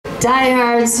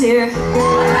Diehards here. Do you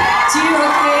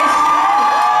okay?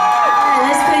 Alright,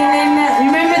 let's play Name That.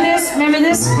 Remember this? Remember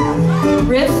this?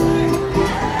 Riff?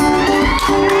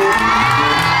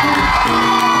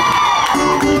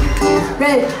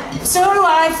 Right. So do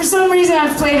I. For some reason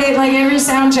I've played it like every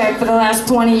soundtrack for the last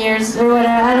 20 years or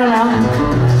whatever. I don't know.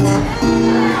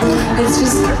 It's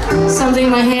just something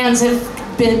my hands have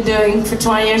been doing for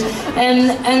 20 years.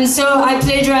 And so I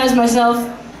plagiarized myself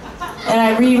and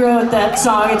I rewrote that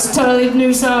song. It's a totally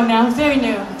new song now. Very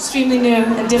new. Extremely new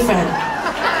and different.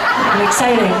 And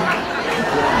exciting.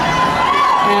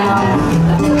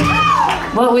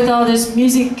 And what with all this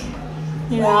music,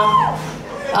 you know,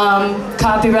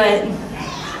 copyright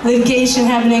litigation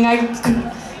happening,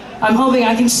 I'm hoping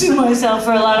I can sue myself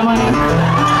for a lot of money.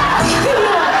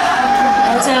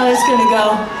 That's how it's gonna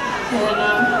go.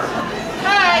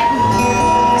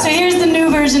 And, so here's the new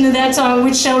version of that song,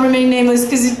 which shall remain nameless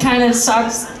because it kind of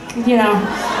sucks, you know.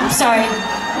 I'm sorry.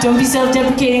 Don't be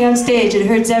self-deprecating on stage. It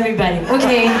hurts everybody.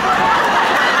 Okay.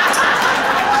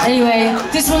 Anyway,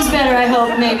 this one's better, I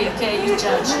hope. Maybe. Okay, you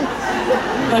judge.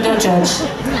 No, don't judge.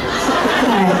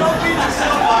 All right.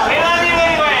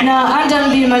 No, I'm done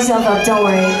beating myself up. Don't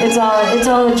worry. It's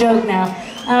all a joke now.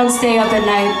 I don't stay up at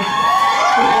night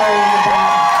worrying about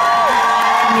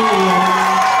me and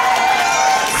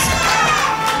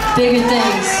bigger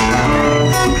things.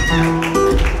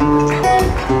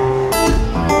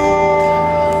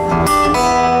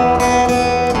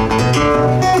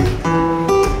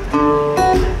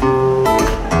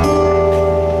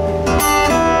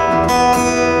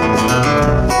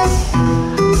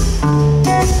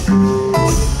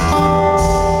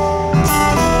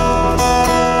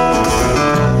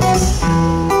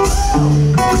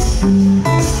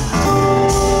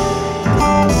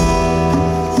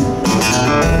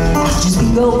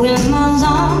 Going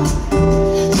along,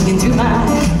 looking through my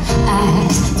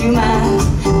eyes, and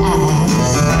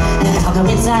I'll go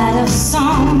inside of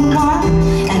someone,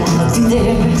 and I'll look through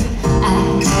their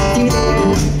eyes,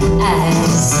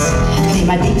 They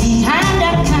might be behind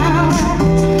a counter,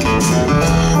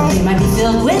 they might be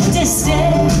filled with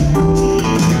disdain.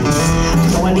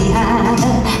 Going behind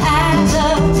the eyes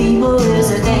of people is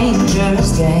a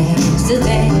dangerous game. It's a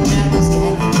dangerous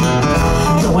game.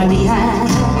 Going behind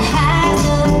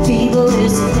people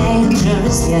is a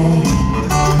dangerous game.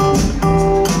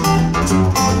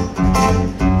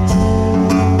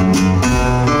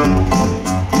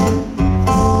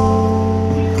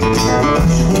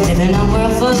 We live in a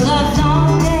world full of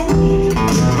longing.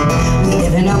 We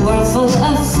live in a world full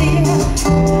of fear.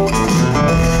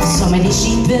 So many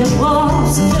sheep in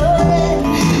wolves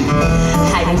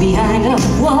hiding behind a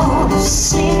wall of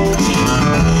sleep.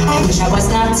 I wish I was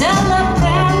not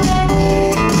telepathic.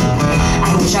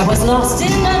 I wish I was lost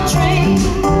in a dream.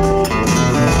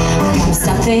 I can't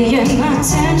stop paying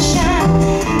attention.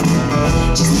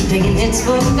 Just keep taking hits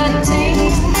for the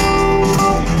team.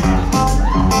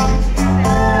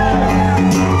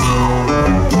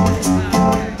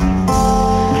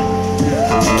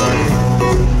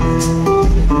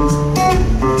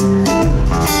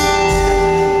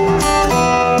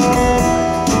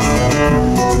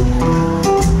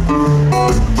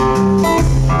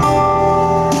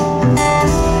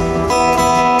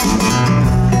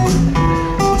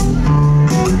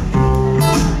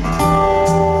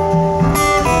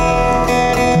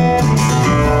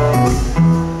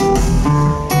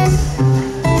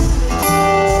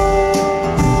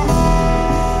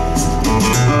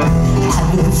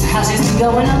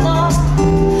 Going along,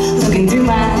 looking through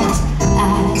my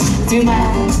eyes,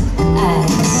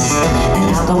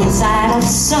 and I'll go inside of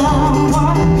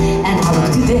someone, and I'll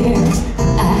look through their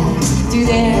eyes,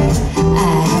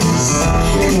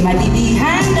 They might be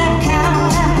behind a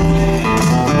counter,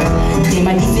 they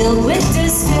might be filled with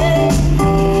disdain.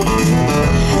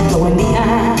 Going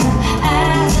behind the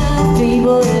eyes of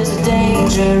people is a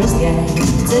dangerous game.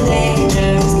 It's a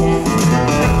dangerous game.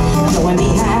 Going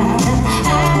behind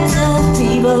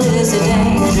people is a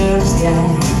dangerous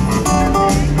game.